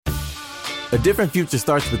A different future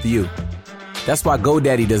starts with you. That's why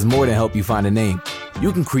GoDaddy does more than help you find a name.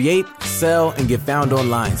 You can create, sell, and get found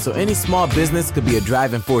online, so any small business could be a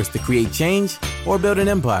driving force to create change or build an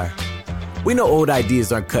empire. We know old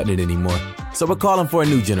ideas aren't cutting it anymore, so we're calling for a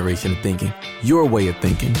new generation of thinking, your way of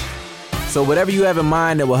thinking. So whatever you have in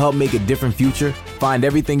mind that will help make a different future, find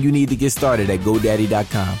everything you need to get started at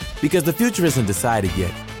GoDaddy.com. Because the future isn't decided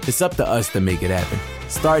yet. It's up to us to make it happen.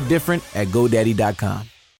 Start different at GoDaddy.com.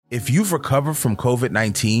 If you've recovered from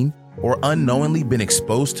COVID-19 or unknowingly been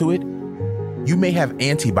exposed to it, you may have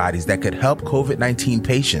antibodies that could help COVID-19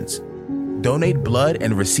 patients. Donate blood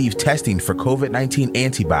and receive testing for COVID-19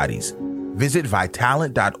 antibodies. Visit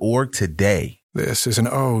Vitalant.org today. This is an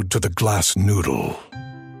ode to the glass noodle.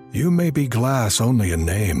 You may be glass only in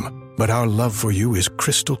name, but our love for you is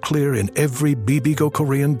crystal clear in every Bibigo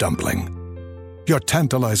Korean dumpling. Your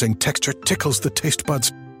tantalizing texture tickles the taste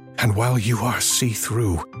buds, and while you are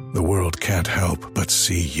see-through, the world can't help but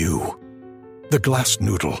see you. The glass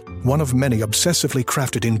noodle, one of many obsessively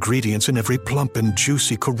crafted ingredients in every plump and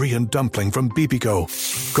juicy Korean dumpling from Bibigo.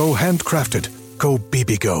 Go handcrafted. Go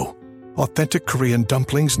Bibigo. Authentic Korean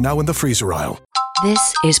dumplings now in the freezer aisle.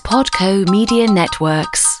 This is Podco Media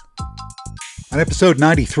Networks. On episode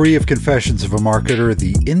 93 of Confessions of a Marketer,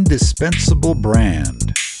 the indispensable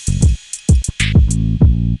brand.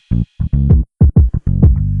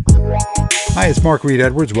 Hi, it's Mark Reed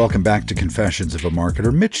Edwards. Welcome back to Confessions of a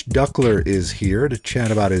Marketer. Mitch Duckler is here to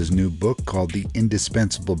chat about his new book called The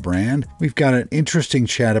Indispensable Brand. We've got an interesting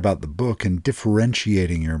chat about the book and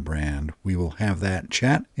differentiating your brand. We will have that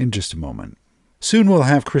chat in just a moment. Soon we'll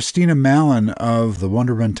have Christina Mallon of the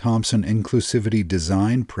Wunderman Thompson Inclusivity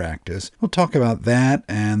Design Practice. We'll talk about that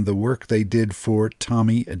and the work they did for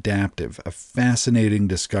Tommy Adaptive, a fascinating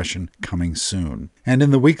discussion coming soon. And in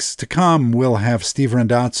the weeks to come, we'll have Steve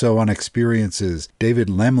Randazzo on experiences, David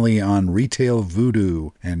Lemley on retail voodoo,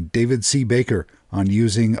 and David C. Baker on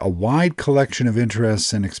using a wide collection of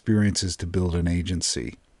interests and experiences to build an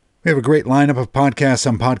agency. We have a great lineup of podcasts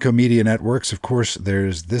on Podco Media Networks. Of course,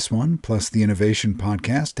 there's this one, plus the Innovation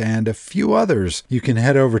Podcast, and a few others. You can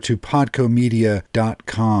head over to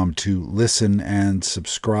podcomedia.com to listen and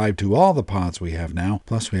subscribe to all the pods we have now.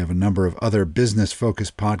 Plus, we have a number of other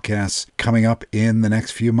business-focused podcasts coming up in the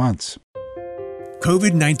next few months.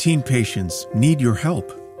 COVID-19 patients need your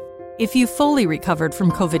help. If you've fully recovered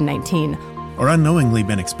from COVID-19 or unknowingly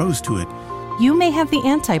been exposed to it, you may have the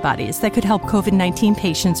antibodies that could help COVID-19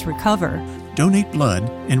 patients recover. Donate blood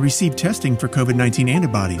and receive testing for COVID-19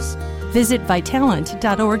 antibodies. Visit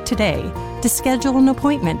Vitalant.org today to schedule an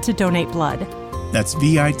appointment to donate blood. That's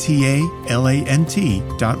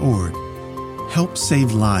Vitalant.org. Help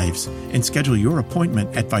save lives and schedule your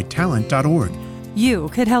appointment at Vitalant.org. You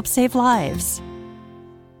could help save lives.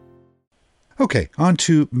 Okay, on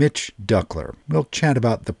to Mitch Duckler. We'll chat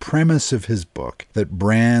about the premise of his book, that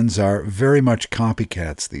brands are very much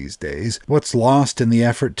copycats these days, what's lost in the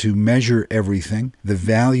effort to measure everything, the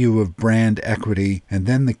value of brand equity, and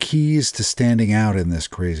then the keys to standing out in this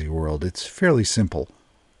crazy world. It's fairly simple.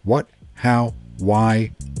 What, how,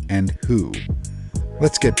 why, and who.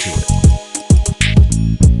 Let's get to it.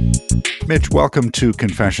 Mitch, welcome to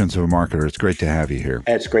Confessions of a Marketer. It's great to have you here.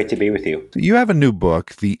 It's great to be with you. You have a new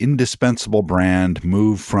book, The Indispensable Brand,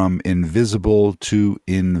 Move from Invisible to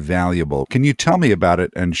Invaluable. Can you tell me about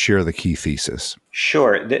it and share the key thesis?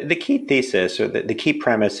 Sure. The key thesis or the key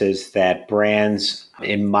premise is that brands,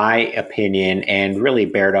 in my opinion, and really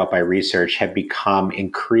bared out by research, have become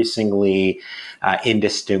increasingly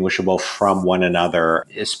indistinguishable from one another,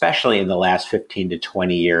 especially in the last 15 to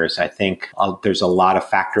 20 years. I think there's a lot of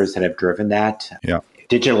factors that have driven that. Yeah.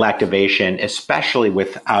 Digital activation, especially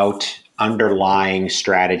without underlying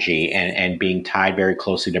strategy and being tied very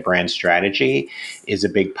closely to brand strategy, is a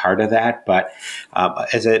big part of that. But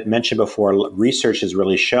as I mentioned before, research has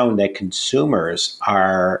really shown that consumers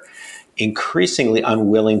are increasingly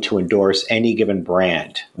unwilling to endorse any given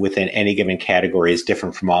brand within any given category is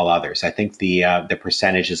different from all others. I think the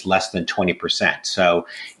percentage is less than 20%. So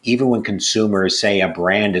even when consumers say a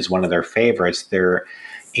brand is one of their favorites, they're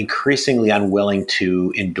increasingly unwilling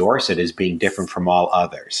to endorse it as being different from all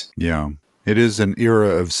others. Yeah. It is an era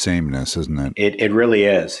of sameness, isn't it? It really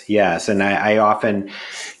is, yes. And I often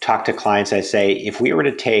talk to clients, I say, if we were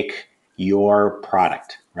to take your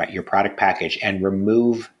product, right, your product package, and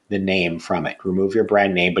remove the name from it, remove your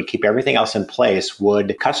brand name, but keep everything else in place,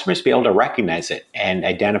 would customers be able to recognize it and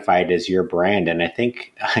identify it as your brand? And I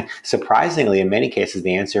think, surprisingly, in many cases,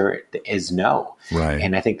 the answer is no. Right.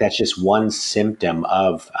 And I think that's just one symptom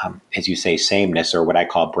of, as you say, sameness, or what I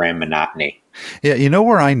call brand monotony. Yeah, you know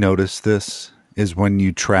where I notice this is when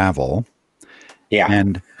you travel. Yeah.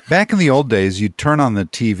 And Back in the old days, you'd turn on the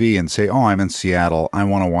TV and say, oh, I'm in Seattle. I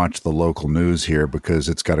want to watch the local news here because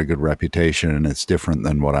it's got a good reputation and it's different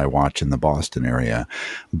than what I watch in the Boston area.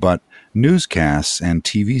 But newscasts and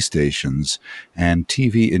TV stations and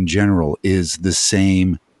TV in general is the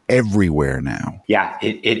same everywhere now. Yeah,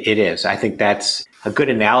 it is. I think that's a good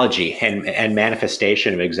analogy and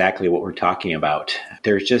manifestation of exactly what we're talking about.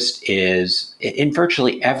 There just is, in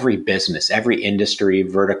virtually every business, every industry,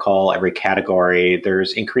 vertical, every category,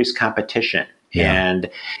 there's increased competition. Yeah. And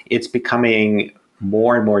it's becoming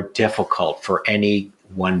more and more difficult for any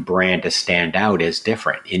one brand to stand out as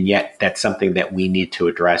different. And yet that's something that we need to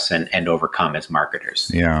address and overcome as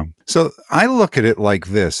marketers. Yeah. So I look at it like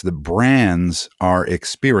this. The brands are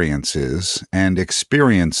experiences and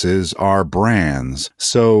experiences are brands.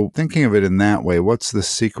 So thinking of it in that way, what's the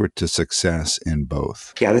secret to success in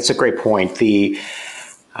both? Yeah, that's a great point.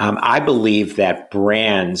 I believe that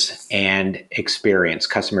brands and experience,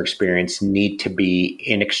 customer experience, need to be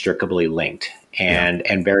inextricably linked.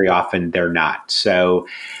 And very often they're not. So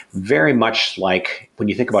very much like when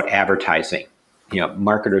you think about advertising,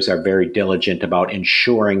 marketers are very diligent about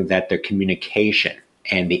ensuring that their communication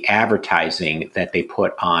and the advertising that they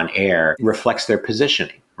put on air reflects their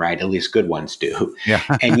positioning, right? At least good ones do. Yeah.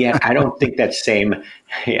 And yet I don't think that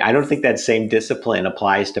same discipline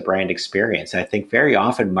applies to brand experience. I think very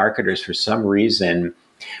often marketers, for some reason,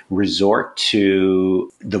 resort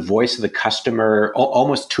to the voice of the customer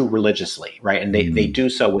almost too religiously, right? And they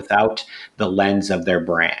do so without the lens of their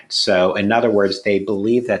brand. So in other words, they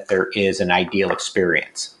believe that there is an ideal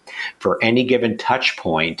experience. For any given touch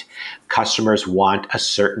point, customers want a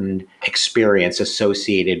certain experience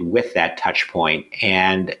associated with that touch point.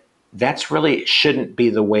 And that's really shouldn't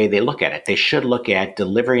be the way they look at it. They should look at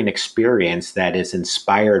delivering an experience that is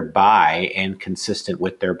inspired by and consistent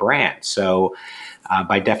with their brand. So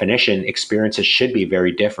by definition, experiences should be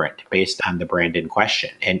very different based on the brand in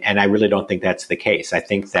question. And I really don't think that's the case. I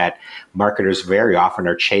think that marketers very often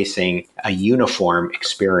are chasing a uniform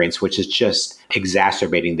experience, which is just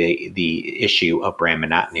exacerbating the issue of brand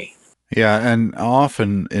monotony. Yeah, and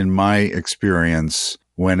often in my experience,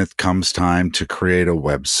 when it comes time to create a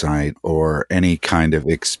website or any kind of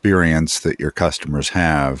experience that your customers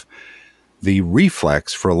have, the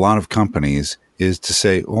reflex for a lot of companies is to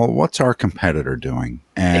say, well, what's our competitor doing?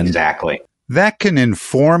 And exactly. That can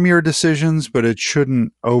inform your decisions, but it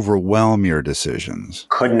shouldn't overwhelm your decisions.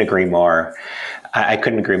 Couldn't agree more. I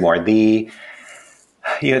couldn't agree more. The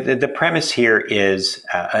premise here is,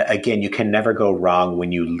 again, you can never go wrong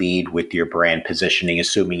when you lead with your brand positioning,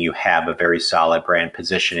 assuming you have a very solid brand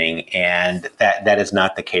positioning. And that is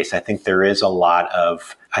not the case. I think there is a lot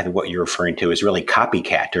of, I think what you're referring to is really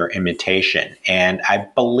copycat or imitation. And I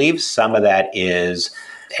believe some of that is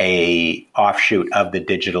a offshoot of the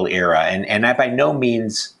digital era. And I by no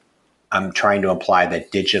means I'm trying to imply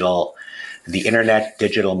that the internet,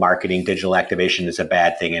 digital marketing, digital activation is a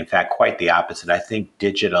bad thing. In fact, quite the opposite. I think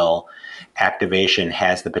digital activation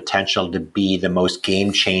has the potential to be the most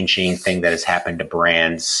game-changing thing that has happened to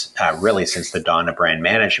brands really since the dawn of brand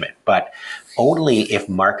management. But only if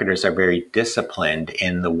marketers are very disciplined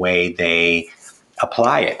in the way they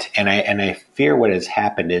apply it. And I fear what has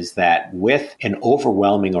happened is that with an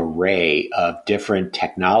overwhelming array of different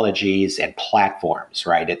technologies and platforms,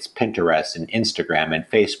 right? It's Pinterest and Instagram and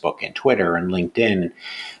Facebook and Twitter and LinkedIn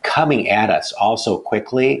coming at us all so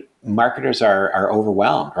quickly, marketers are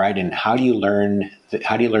overwhelmed, right? And how do you learn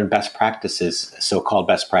best practices, so-called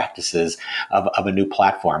best practices of a new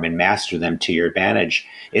platform and master them to your advantage?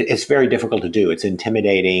 It's very difficult to do. It's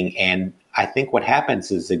intimidating. And I think what happens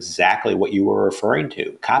is exactly what you were referring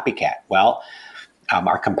to, copycat. Well,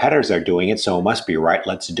 our competitors are doing it, so it must be right.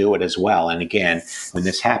 Let's do it as well. And again, when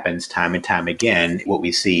this happens time and time again, what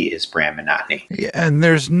we see is brand monotony. Yeah, and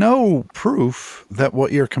there's no proof that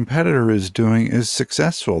what your competitor is doing is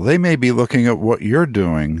successful. They may be looking at what you're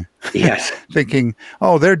doing, yes, thinking,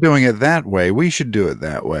 "Oh, they're doing it that way. We should do it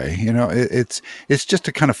that way." It's just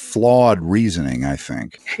a kind of flawed reasoning, I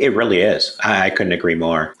think. It really is. I couldn't agree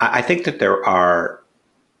more. I think that there are.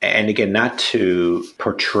 And again, not to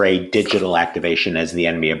portray digital activation as the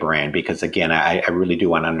enemy of brand, because again, I really do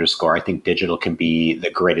want to underscore, I think digital can be the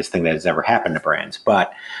greatest thing that has ever happened to brands.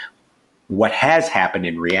 But what has happened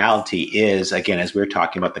in reality is, again, as we were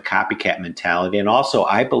talking about, the copycat mentality, and also,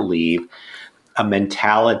 I believe, a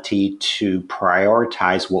mentality to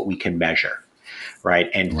prioritize what we can measure.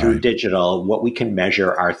 Right. And through digital, what we can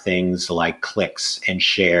measure are things like clicks and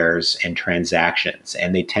shares and transactions.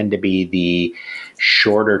 And they tend to be the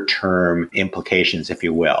shorter term implications, if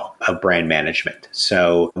you will, of brand management.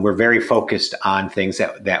 So we're very focused on things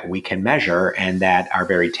that we can measure and that are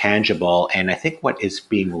very tangible. And I think what is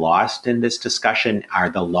being lost in this discussion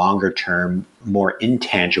are the longer term, more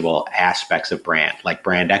intangible aspects of brand, like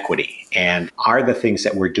brand equity. And are the things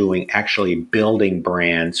that we're doing actually building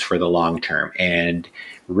brands for the long term and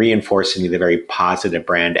reinforcing the very positive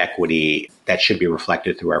brand equity that should be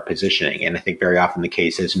reflected through our positioning? And I think very often the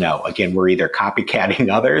case is no. Again, we're either copycatting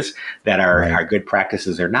others that are good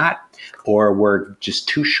practices or not, or we're just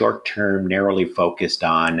too short-term, narrowly focused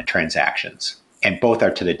on transactions. And both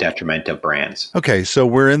are to the detriment of brands. Okay, so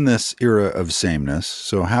we're in this era of sameness.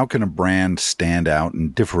 So how can a brand stand out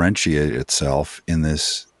and differentiate itself in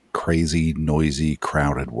this crazy, noisy,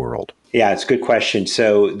 crowded world? Yeah, it's a good question.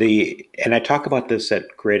 And I talk about this at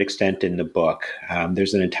great extent in the book.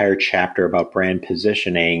 There's an entire chapter about brand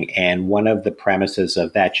positioning. And one of the premises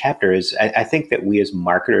of that chapter is I think that we as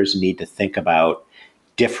marketers need to think about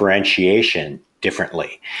differentiation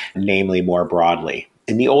differently, namely more broadly.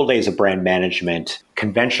 In the old days of brand management,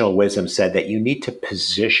 conventional wisdom said that you need to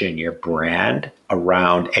position your brand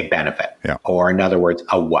around a benefit, or in other words,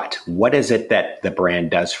 a what. What is it that the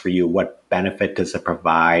brand does for you? What benefit does it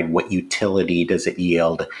provide? What utility does it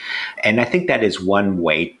yield? And I think that is one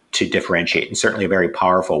way to differentiate, and certainly a very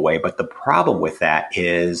powerful way. But the problem with that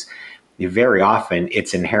is very often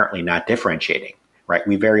it's inherently not differentiating. Right?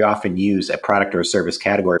 We very often use a product or a service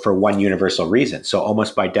category for one universal reason. So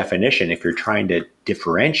almost by definition, if you're trying to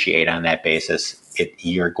differentiate on that basis,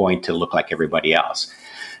 you're going to look like everybody else.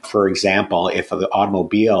 For example, if the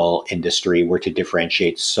automobile industry were to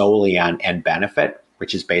differentiate solely on end benefit,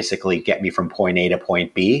 which is basically get me from point A to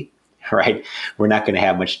point B, right? We're not going to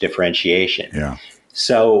have much differentiation. Yeah.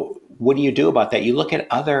 So what do you do about that? You look at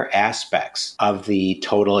other aspects of the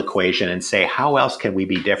total equation and say, how else can we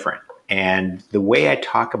be different? And the way I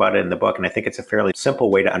talk about it in the book, and I think it's a fairly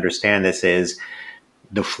simple way to understand this, is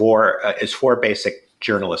four basic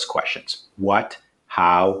journalist questions: what,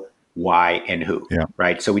 how, why, and who. Yeah.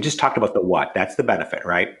 Right? So we just talked about the what. That's the benefit,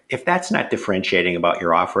 right? If that's not differentiating about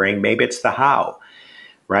your offering, maybe it's the how.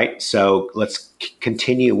 Right? So let's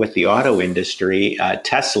continue with the auto industry.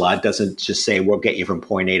 Tesla doesn't just say, we'll get you from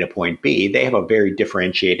point A to point B. They have a very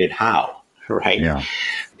differentiated how, right? Yeah.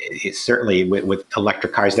 It's certainly with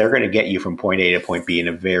electric cars, they're going to get you from point A to point B in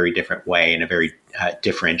a very different way, in a very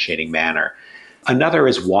differentiating manner. Another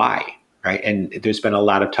is why, right? And there's been a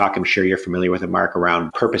lot of talk, I'm sure you're familiar with it, Mark,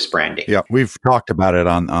 around purpose branding. Yeah, we've talked about it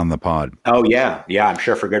on the pod. Oh, yeah. Yeah, I'm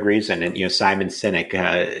sure for good reason. And, Simon Sinek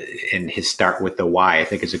in his Start with the Why, I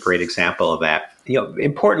think is a great example of that.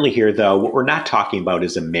 Importantly here, though, what we're not talking about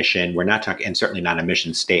is a mission. We're not talking, and certainly not a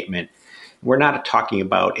mission statement. We're not talking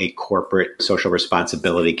about a corporate social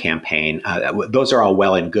responsibility campaign. Those are all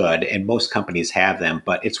well and good, and most companies have them.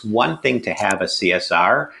 But it's one thing to have a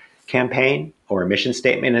CSR campaign or a mission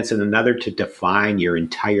statement. It's another to define your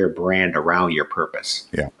entire brand around your purpose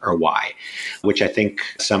or why, which I think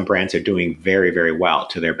some brands are doing very, very well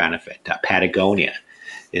to their benefit. Patagonia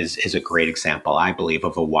is a great example, I believe,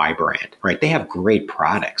 of a why brand, right? They have great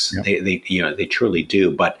products. Yep. They truly do.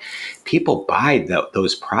 But people buy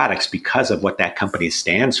those products because of what that company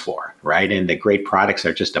stands for, right? And the great products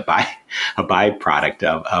are just a byproduct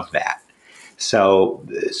of that. So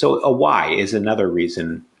a why is another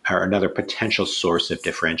reason or another potential source of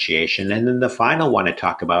differentiation. And then the final one I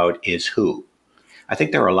talk about is who. I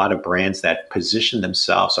think there are a lot of brands that position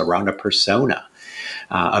themselves around a persona.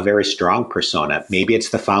 A very strong persona. Maybe it's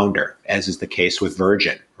the founder, as is the case with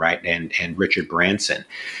Virgin, right? And Richard Branson.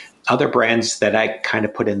 Other brands that I kind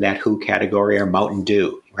of put in that who category are Mountain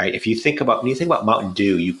Dew, right? When you think about Mountain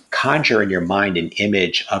Dew, you conjure in your mind an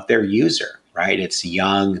image of their user, right? It's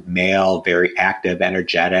young, male, very active,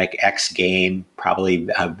 energetic, X-game, probably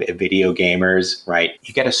video gamers, right?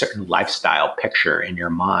 You get a certain lifestyle picture in your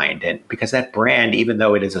mind. And because that brand, even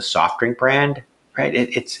though it is a soft drink brand, right,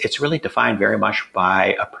 it's really defined very much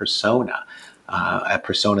by a persona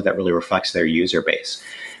that really reflects their user base.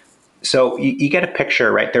 So you get a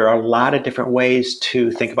picture, right? There are a lot of different ways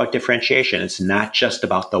to think about differentiation. It's not just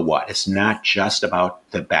about the what. It's not just about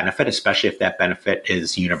the benefit, especially if that benefit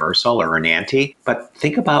is universal or an ante. But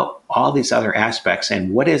think about all these other aspects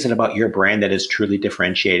and what is it about your brand that is truly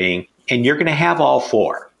differentiating? And you're going to have all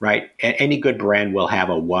four, right? Any good brand will have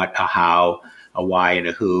a what, a how, a why, and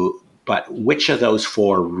a who. But which of those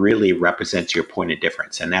four really represents your point of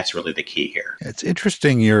difference? And that's really the key here. It's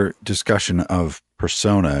interesting, your discussion of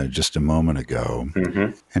persona just a moment ago.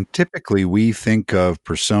 Mm-hmm. And typically we think of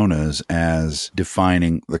personas as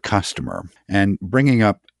defining the customer. And bringing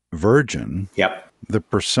up Virgin, yep. the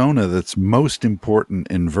persona that's most important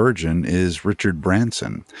in Virgin is Richard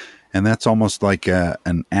Branson. And that's almost like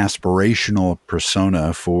an aspirational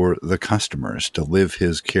persona for the customers to live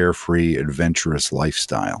his carefree, adventurous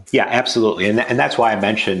lifestyle. Yeah, absolutely. And that's why I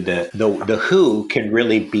mentioned the who can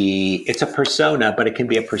really be, it's a persona, but it can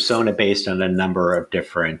be a persona based on a number of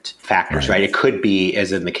different factors, right? It could be,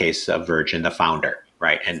 as in the case of Virgin, the founder,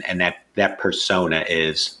 right? And that persona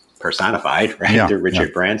is personified, right? Through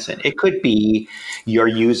Richard Branson. It could be your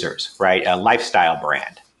users, right? A lifestyle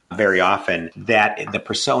brand. Very often that the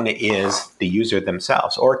persona is the user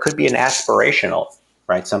themselves, or it could be an aspirational,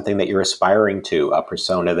 right? Something that you're aspiring to, a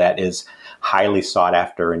persona that is highly sought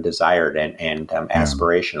after and desired and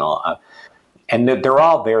aspirational. And they're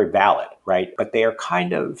all very valid, right? But they are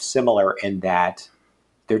kind of similar in that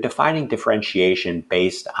they're defining differentiation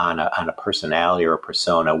based on a personality or a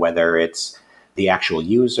persona, whether it's the actual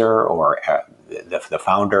user or the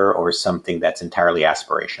founder or something that's entirely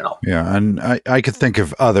aspirational. Yeah, and I could think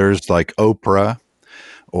of others like Oprah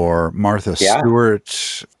or Martha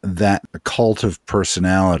Stewart, that cult of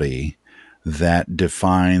personality that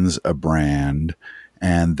defines a brand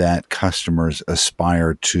and that customers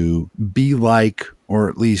aspire to be like or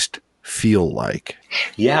at least feel like.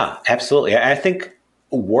 Yeah, absolutely. I think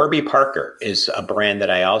Warby Parker is a brand that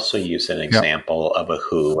I also use as an example of a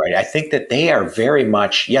who, right? I think that they are very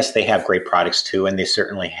much, yes, they have great products too, and they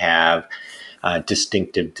certainly have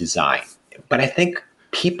distinctive design. But I think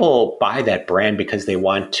people buy that brand because they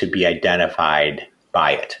want to be identified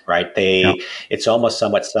by it, right? It's almost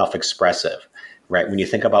somewhat self-expressive, right? When you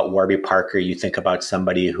think about Warby Parker, you think about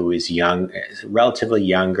somebody who is young, relatively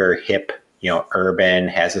younger, hip, urban,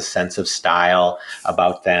 has a sense of style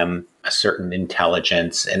about them, a certain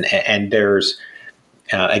intelligence. And there's,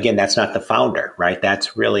 again, that's not the founder, right?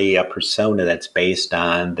 That's really a persona that's based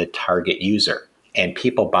on the target user. And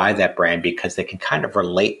people buy that brand because they can kind of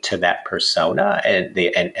relate to that persona and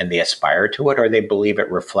they aspire to it, or they believe it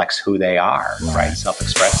reflects who they are, right?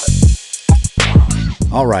 Self-expressive.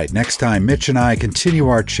 All right, next time, Mitch and I continue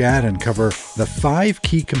our chat and cover the 5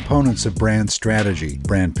 key components of brand strategy: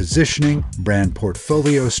 brand positioning, brand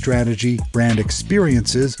portfolio strategy, brand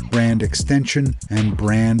experiences, brand extension, and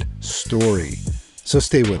brand story. So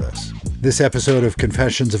stay with us. This episode of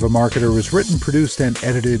Confessions of a Marketer was written, produced, and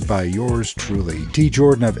edited by yours truly. T.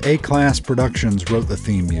 Jordan of A-Class Productions wrote the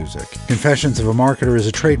theme music. Confessions of a Marketer is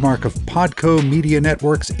a trademark of Podco Media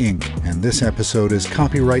Networks, Inc., and this episode is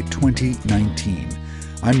copyright 2019.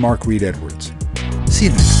 I'm Mark Reed Edwards. See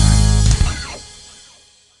you next time.